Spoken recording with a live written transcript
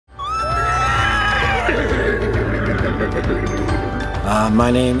My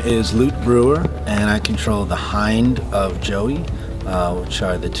name is Lute Brewer, and I control the hind of Joey, which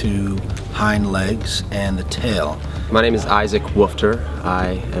are the two hind legs and the tail. My name is Isaac Woofter.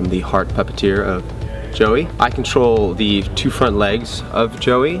 I am the heart puppeteer of Joey. I control the two front legs of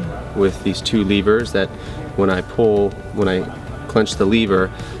Joey with these two levers that when I clench the lever,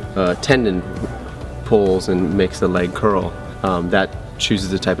 tendon pulls and makes the leg curl. That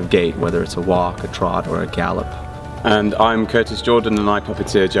chooses the type of gait, whether it's a walk, a trot, or a gallop. And I'm Curtis Jordan, and I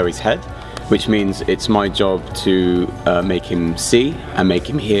puppeteer Joey's head, which means it's my job to make him see and make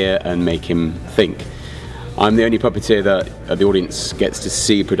him hear and make him think. I'm the only puppeteer that the audience gets to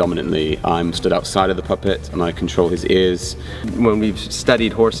see predominantly. I'm stood outside of the puppet and I control his ears. When we've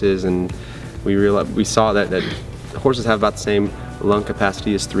studied horses, and we saw that horses have about the same lung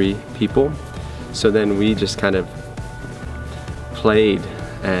capacity as 3 people. So then we just kind of played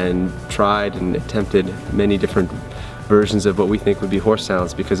and tried and attempted many different versions of what we think would be horse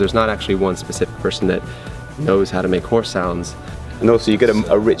sounds, because there's not actually one specific person that knows how to make horse sounds. And also you get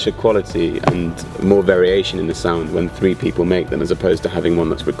a richer quality and more variation in the sound when 3 people make them, as opposed to having one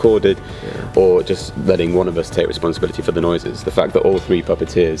that's recorded, or just letting one of us take responsibility for the noises. The fact that all 3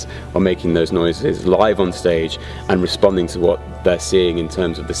 puppeteers are making those noises live on stage and responding to what they're seeing in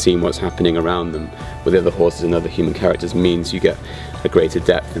terms of the scene, what's happening around them with the other horses and other human characters, means you get a greater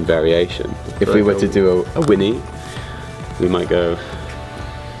depth and variation. If we were to do a whinny, we might go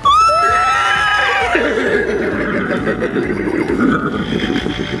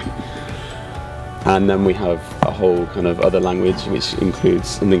and then we have a whole kind of other language which includes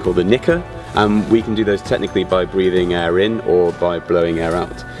something called the nicker, and we can do those technically by breathing air in or by blowing air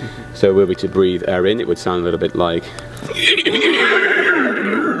out. So were we to breathe air in, it would sound a little bit like,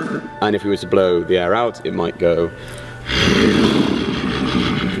 and if we were to blow the air out, it might go.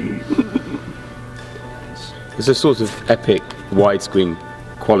 There's a sort of epic widescreen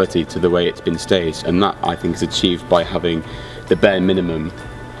quality to the way it's been staged, and that I think is achieved by having the bare minimum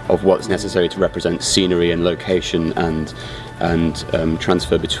of what's necessary to represent scenery and location and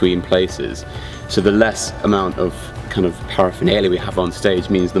transfer between places. So the less amount of kind of paraphernalia we have on stage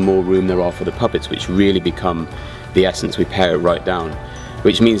means the more room there are for the puppets, which really become the essence. We pare it right down,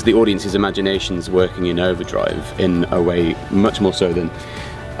 which means the audience's imagination's working in overdrive in a way much more so than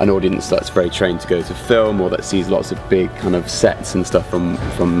an audience that's very trained to go to film or that sees lots of big kind of sets and stuff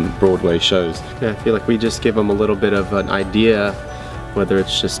from Broadway shows. Yeah, I feel like we just give them a little bit of an idea, whether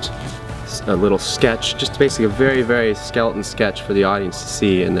it's just a little sketch, just basically a very, very skeleton sketch for the audience to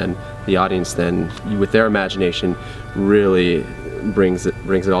see, and then the audience then, with their imagination, really brings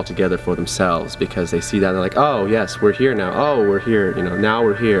it all together for themselves, because they see that and they're like, oh yes, we're here now, oh we're here, you know, now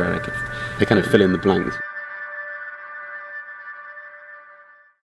we're here, and they kind of fill in the blanks.